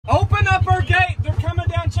Open up our gate. They're coming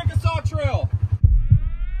down Chickasaw Trail.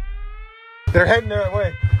 They're heading that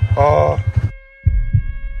way. Oh.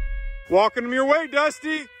 Walking them your way,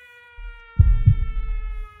 Dusty. Oh,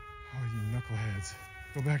 you knuckleheads.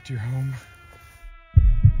 Go back to your home.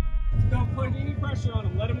 Don't put any pressure on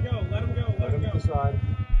them. Let them go. Let them go. Let them go. Decide.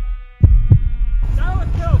 Now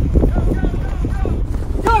let's go. Go, go, go, go.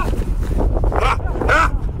 Go.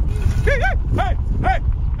 Hey, hey, hey, hey.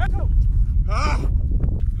 Go.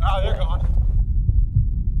 Oh, they're gone.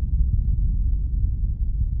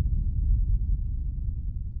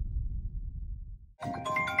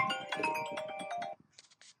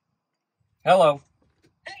 Hello.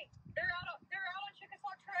 Hey, they're out on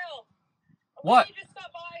Chickasaw Trail. What? You just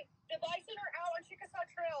stopped by. The bison are out on Chickasaw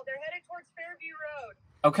Trail. They're headed towards Fairview Road.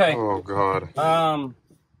 Okay. Oh, God.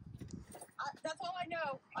 That's all I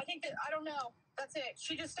know. I don't know. That's it.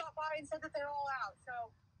 She just stopped by and said that they're all out, so.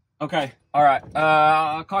 Okay. All right.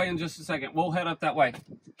 I'll call you in just a second. We'll head up that way.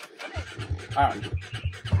 Okay. All right.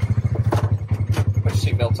 Put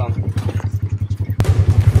your seatbelts on.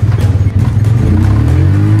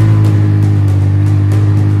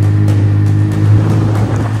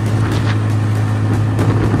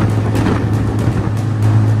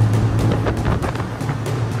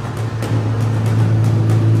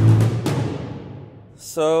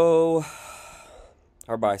 So,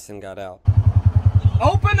 our bison got out.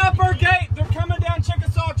 Open up our gate. They're coming down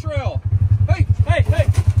Chickasaw Trail. Hey, hey, hey.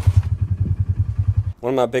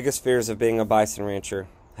 One of my biggest fears of being a bison rancher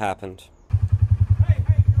happened. Hey,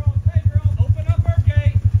 girls, open up our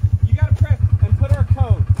gate. You gotta press and put our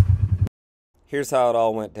code. Here's how it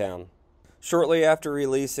all went down. Shortly after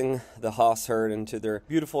releasing the Haas herd into their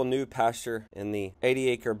beautiful new pasture in the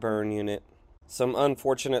 80-acre burn unit, some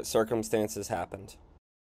unfortunate circumstances happened.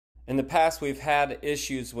 In the past, we've had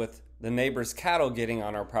issues with the neighbors' cattle getting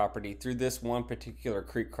on our property through this one particular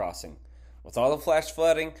creek crossing. With all the flash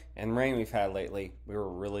flooding and rain we've had lately, we were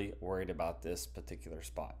really worried about this particular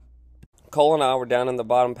spot. Cole and I were down in the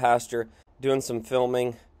bottom pasture doing some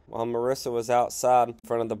filming while Marissa was outside in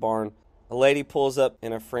front of the barn. A lady pulls up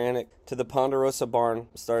in a frantic to the ponderosa barn,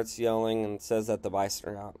 starts yelling and says that the bison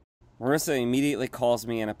are out. Marissa immediately calls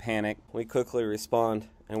me in a panic. We quickly respond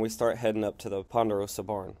and we start heading up to the ponderosa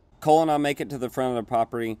barn. Cole and I make it to the front of the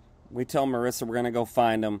property. We tell Marissa we're going to go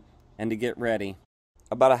find them and to get ready.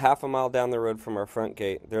 About a half a mile down the road from our front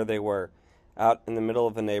gate, there they were, out in the middle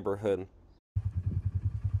of a neighborhood.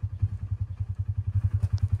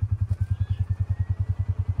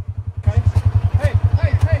 Hey,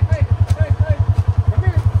 come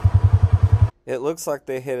here. It looks like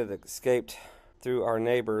they had escaped through our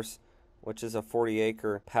neighbors, which is a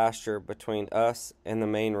 40-acre pasture between us and the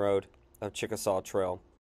main road of Chickasaw Trail.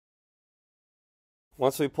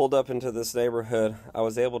 Once we pulled up into this neighborhood, I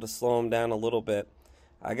was able to slow them down a little bit.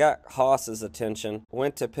 I got Haas's attention,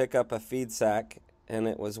 went to pick up a feed sack, and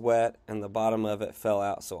it was wet, and the bottom of it fell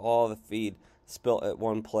out, so all the feed spilt at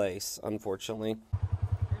one place, unfortunately.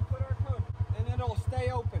 And put our code, and it'll stay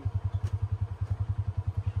open.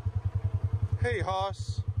 Hey,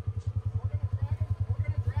 Haas. We're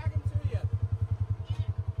gonna drag him to you.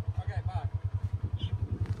 Okay, bye.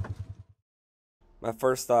 My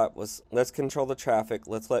first thought was, let's control the traffic,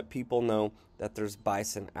 let's let people know that there's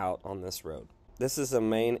bison out on this road. This is a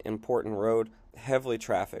main important road, heavily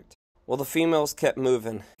trafficked. Well, the females kept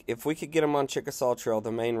moving. If we could get them on Chickasaw Trail,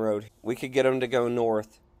 the main road, we could get them to go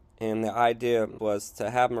north. And the idea was to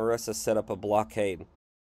have Marissa set up a blockade.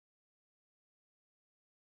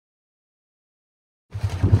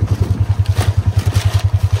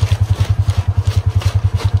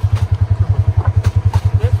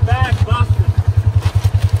 This bag busted.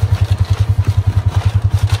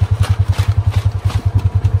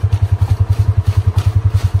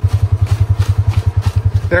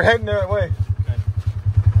 They're heading that way. Okay.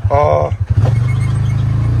 Oh.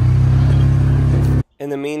 In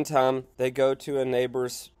the meantime, they go to a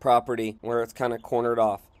neighbor's property where it's kind of cornered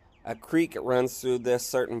off. A creek runs through this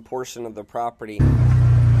certain portion of the property.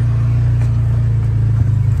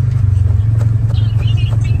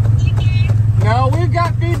 No, we've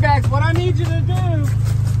got feedbacks. What I need you to do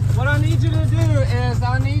is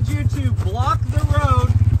I need you to block the road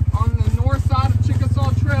on the north side of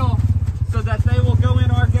Chickasaw Trail so that they will go in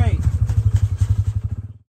our gate.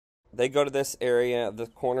 They go to this area of the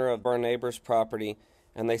corner of our neighbor's property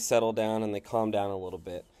and they settle down and they calm down a little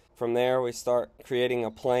bit. From there, we start creating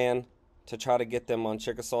a plan to try to get them on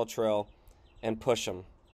Chickasaw Trail and push them.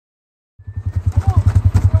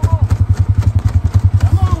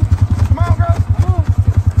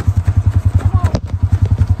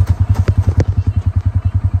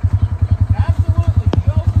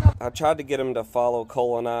 I tried to get them to follow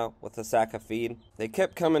Cole and I with a sack of feed. They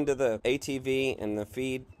kept coming to the ATV and the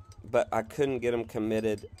feed, but I couldn't get them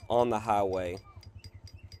committed on the highway.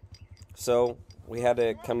 So we had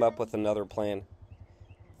to come up with another plan,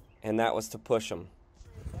 and that was to push them.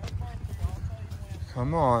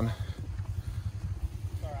 Come on.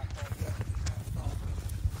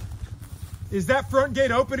 Is that front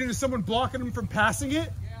gate open and is someone blocking them from passing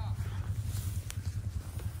it?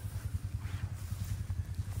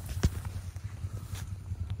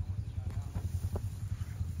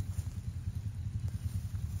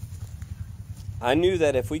 I knew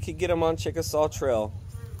that if we could get them on Chickasaw Trail,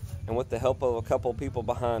 and with the help of a couple people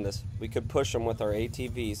behind us, we could push them with our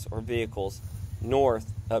ATVs or vehicles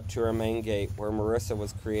north up to our main gate where Marissa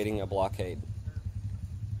was creating a blockade.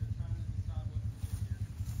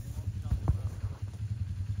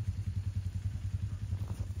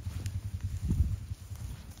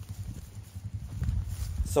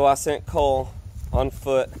 So I sent Cole on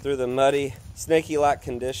foot through the muddy, snaky-like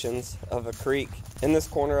conditions of a creek in this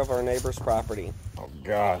corner of our neighbor's property. Oh,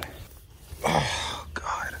 God. Oh,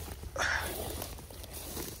 God.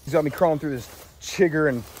 He's got me crawling through this chigger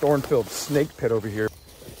and thorn-filled snake pit over here.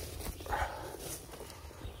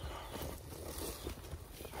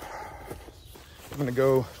 I'm gonna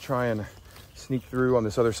go try and sneak through on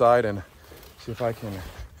this other side and see if I can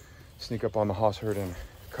sneak up on the hoss herd and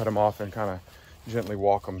cut him off and kind of gently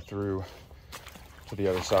walk him through to the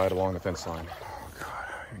other side along the fence line. Oh, God,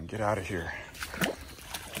 I can get out of here.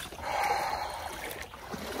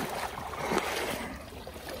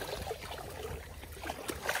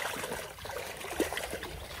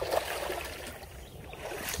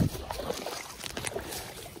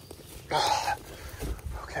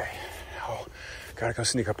 Okay, now gotta go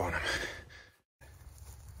sneak up on him.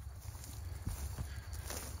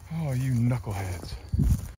 Oh, you knuckleheads.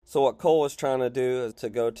 So what Cole was trying to do is to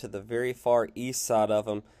go to the very far east side of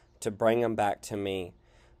him to bring him back to me.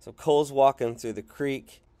 So Cole's walking through the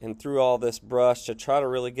creek and through all this brush to try to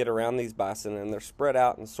really get around these bison, and they're spread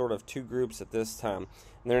out in sort of two groups at this time.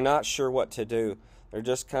 And they're not sure what to do. They're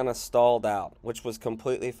just kind of stalled out, which was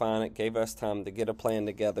completely fine. It gave us time to get a plan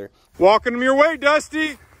together. Walking them your way,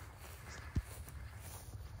 Dusty.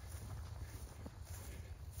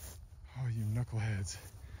 Oh, you knuckleheads.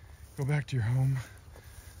 Go back to your home.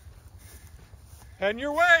 Heading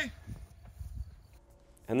your way.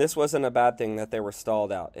 And this wasn't a bad thing that they were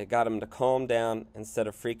stalled out. It got them to calm down instead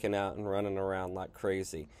of freaking out and running around like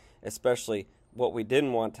crazy. Especially what we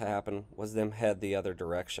didn't want to happen was them head the other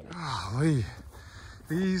direction. Golly,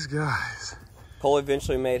 these guys. Cole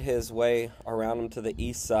eventually made his way around them to the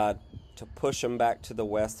east side to push them back to the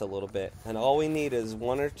west a little bit. And all we need is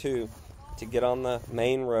one or two to get on the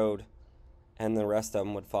main road, and the rest of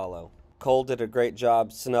them would follow. Cole did a great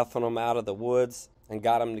job snuffing them out of the woods and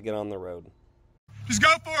got them to get on the road. Just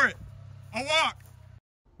go for it. I'll walk.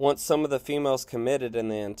 Once some of the females committed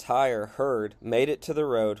and the entire herd made it to the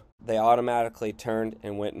road, they automatically turned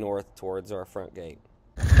and went north towards our front gate.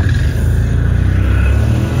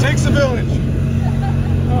 Takes a village.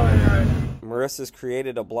 Marissa's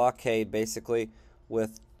created a blockade basically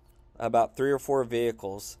with about 3 or 4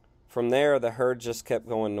 vehicles. From there, the herd just kept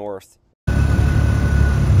going north.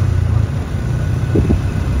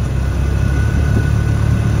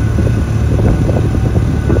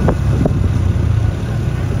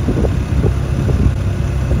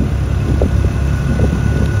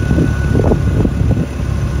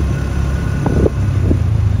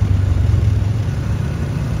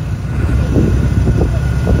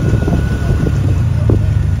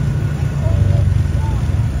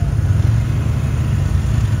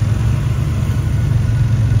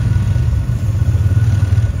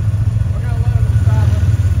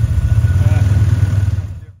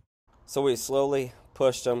 So we slowly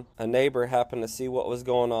pushed them. A neighbor happened to see what was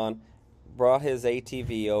going on, brought his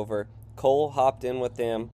ATV over. Cole hopped in with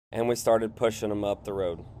them, and we started pushing them up the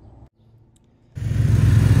road. I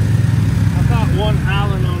thought one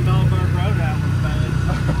howling on Dogberg Road that was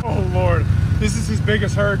bad. Oh, Lord. This is his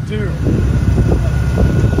biggest herd, too.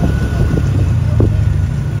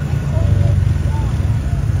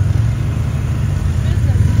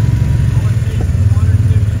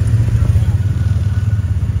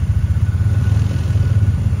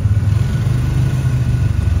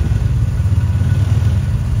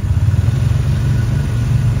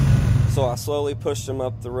 So I slowly pushed them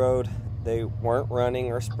up the road. They weren't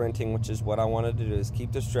running or sprinting, which is what I wanted to do, is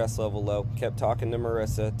keep the stress level low. Kept talking to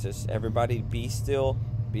Marissa to everybody be still,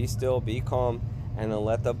 be calm, and then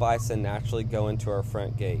let the bison naturally go into our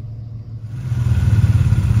front gate.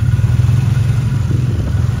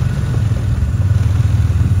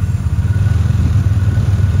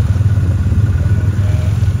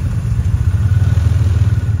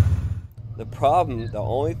 problem, the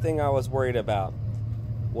only thing I was worried about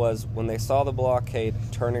was when they saw the blockade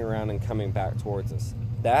turning around and coming back towards us.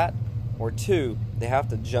 That, or two, they have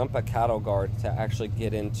to jump a cattle guard to actually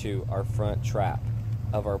get into our front trap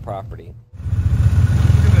of our property.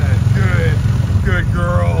 Look at that. Good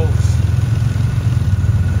girls.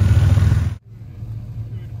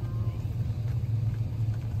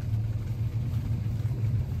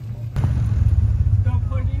 Don't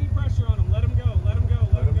put any pressure on them. Let them go. Let them go.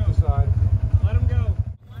 Let them go. Decide. Let them go.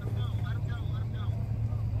 Let him go, let him go, let him go.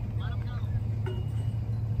 Let him go.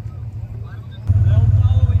 They'll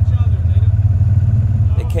follow each other.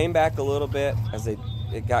 They came back a little bit as it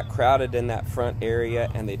got crowded in that front area,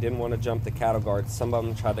 and they didn't want to jump the cattle guard. Some of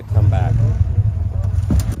them tried to come back.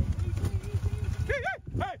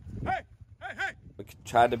 We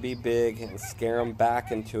tried to be big and scare them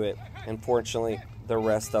back into it. Unfortunately, the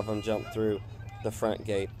rest of them jumped through the front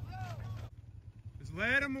gate. Just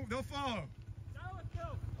let them, they'll follow.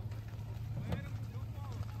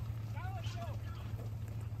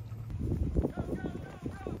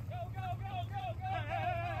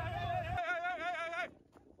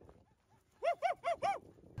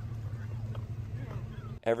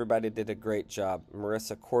 Everybody did a great job.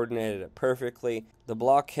 Marissa coordinated it perfectly. The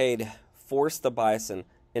blockade forced the bison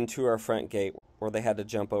into our front gate where they had to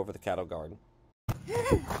jump over the cattle guard.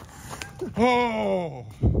 Oh!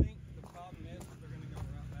 I think the problem is they're going to go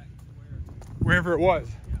right back to Wherever it was.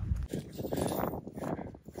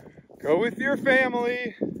 Go with your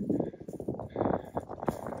family.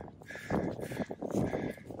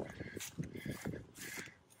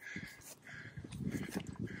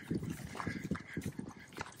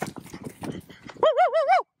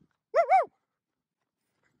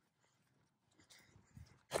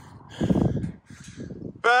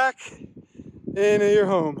 Back into your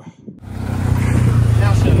home.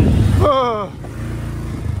 Now shut it. Oh.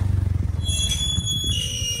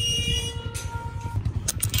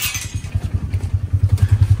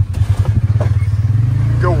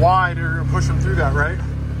 Go wide or you're gonna push them through that, right?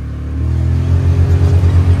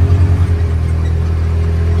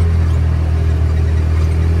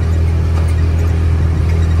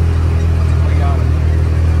 We got it.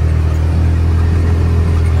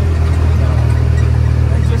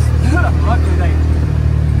 They just, luckily they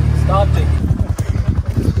stopped it.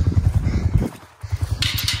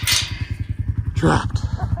 Trapped.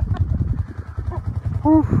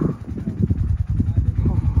 Whew.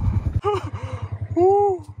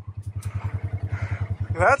 Whew.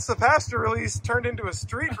 That's the pasture release turned into a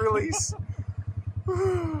street release.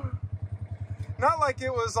 Not like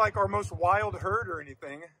it was like our most wild herd or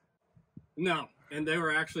anything. No, and they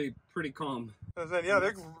were actually pretty calm. And then, yeah,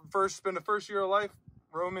 they spent the first year of life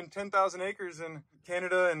roaming 10,000 acres in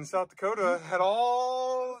Canada and South Dakota. Had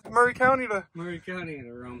all Murray County to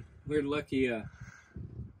roam. We're lucky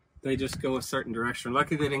they just go a certain direction.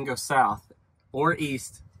 Lucky they didn't go south or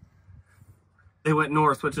east. They went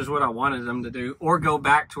north, which is what I wanted them to do, or go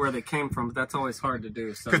back to where they came from, but that's always hard to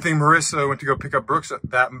do. So. Good thing Marissa went to go pick up Brooks at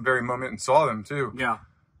that very moment and saw them too. Yeah.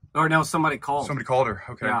 Or no, somebody called. Somebody called her.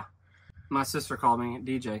 Okay. Yeah. My sister called me,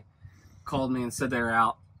 DJ, called me and said they were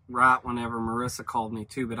out right whenever Marissa called me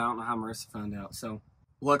too, but I don't know how Marissa found out. So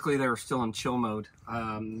luckily they were still in chill mode.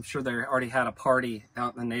 I'm sure they already had a party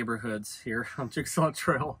out in the neighborhoods here on Jigsaw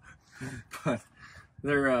Trail, but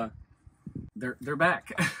they're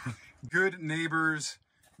back. Good neighbors,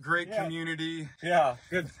 great community. Yeah,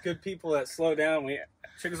 good people that slow down.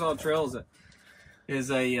 Chickasaw Trail is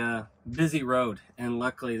a busy road, and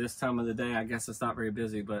luckily this time of the day, I guess it's not very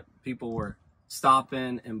busy, but people were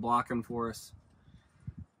stopping and blocking for us.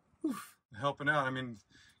 Oof. Helping out. I mean,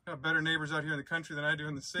 I got better neighbors out here in the country than I do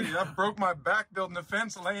in the city. I broke my back building a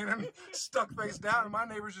fence laying and stuck face down, and my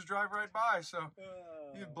neighbors just drive right by. So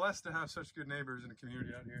you're blessed to have such good neighbors in the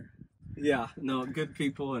community out here. Yeah, no, good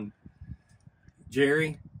people, and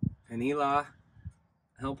Jerry and Eli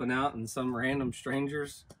helping out, and some random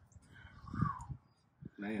strangers.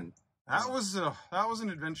 Man, that was an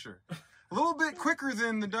adventure. A little bit quicker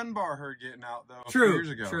than the Dunbar herd getting out though. True, a few years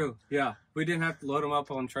ago. True. Yeah, we didn't have to load them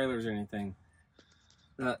up on trailers or anything.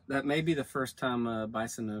 That may be the first time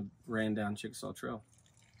bison ran down Chickasaw Trail.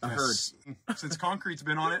 A herd. Since concrete's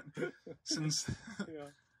been on it, since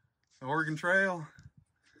the Oregon Trail.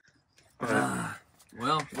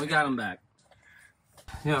 Well, we got them back.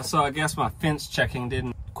 Yeah, so I guess my fence checking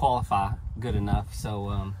didn't qualify good enough.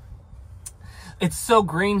 So it's so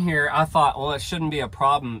green here, I thought, well, it shouldn't be a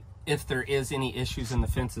problem if there is any issues in the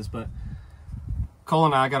fences. But Cole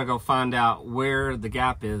and I got to go find out where the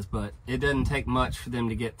gap is. But it doesn't take much for them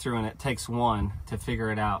to get through, and it takes one to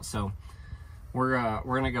figure it out. So we're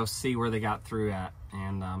gonna go see where they got through at,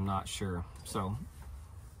 and I'm not sure. So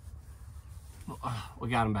we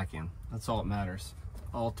got them back in. That's all that matters.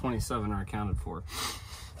 All 27 are accounted for.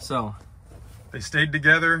 So They stayed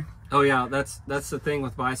together. oh yeah, that's the thing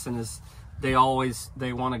with bison is they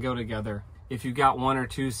want to go together. If you got one or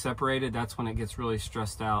two separated, that's when it gets really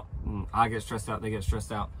stressed out. And I get stressed out, they get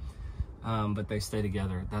stressed out. But they stay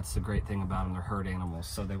together. That's the great thing about them. They're herd animals,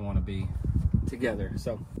 so they want to be together.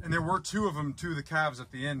 So, And there were two of them, two of the calves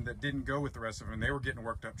at the end that didn't go with the rest of them. They were getting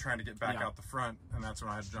worked up trying to get back out the front, and that's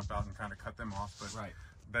when I had to jump out and kind of cut them off. But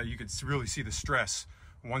that you could really see the stress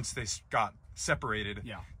once they got separated.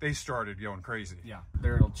 Yeah. They started going crazy. yeah,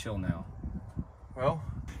 they're a little chill now. Well,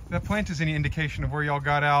 if that plant is any indication of where y'all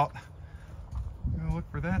got out, look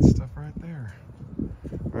for that stuff right there.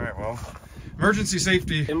 All right, well, emergency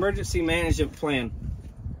safety. Emergency management plan.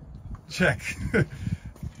 Check.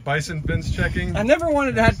 Bison bins checking. I never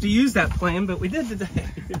wanted to have to use that plan, but we did today.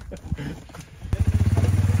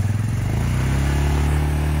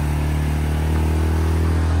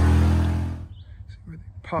 See where they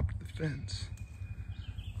popped the fence.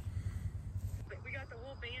 We got the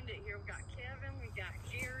whole bandit here. We got Kevin, we got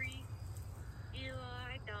Jerry,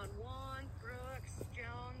 Eli, Don Juan, Brooks,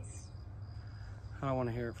 Jones. I don't want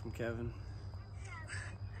to hear it from Kevin.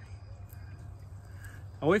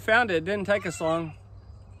 Oh, we found it. It didn't take us long.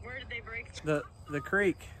 Where did they break? The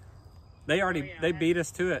creek. They beat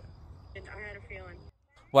us to it. I had a feeling.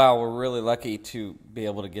 Wow, we're really lucky to be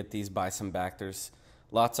able to get these bison back. There's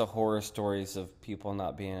lots of horror stories of people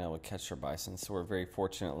not being able to catch their bison, so we're very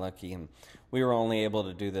fortunate, lucky, and we were only able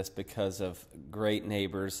to do this because of great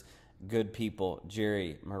neighbors, good people,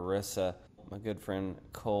 Jerry, Marissa, my good friend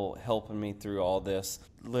Cole helping me through all this.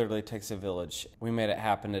 Literally takes a village. We made it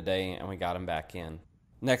happen today, and we got them back in.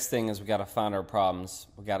 Next thing is we got to find our problems.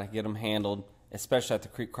 We got to get them handled, especially at the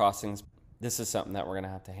creek crossings. This is something that we're going to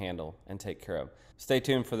have to handle and take care of. Stay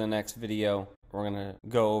tuned for the next video. We're going to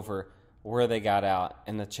go over where they got out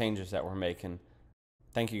and the changes that we're making.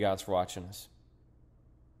 Thank you guys for watching us.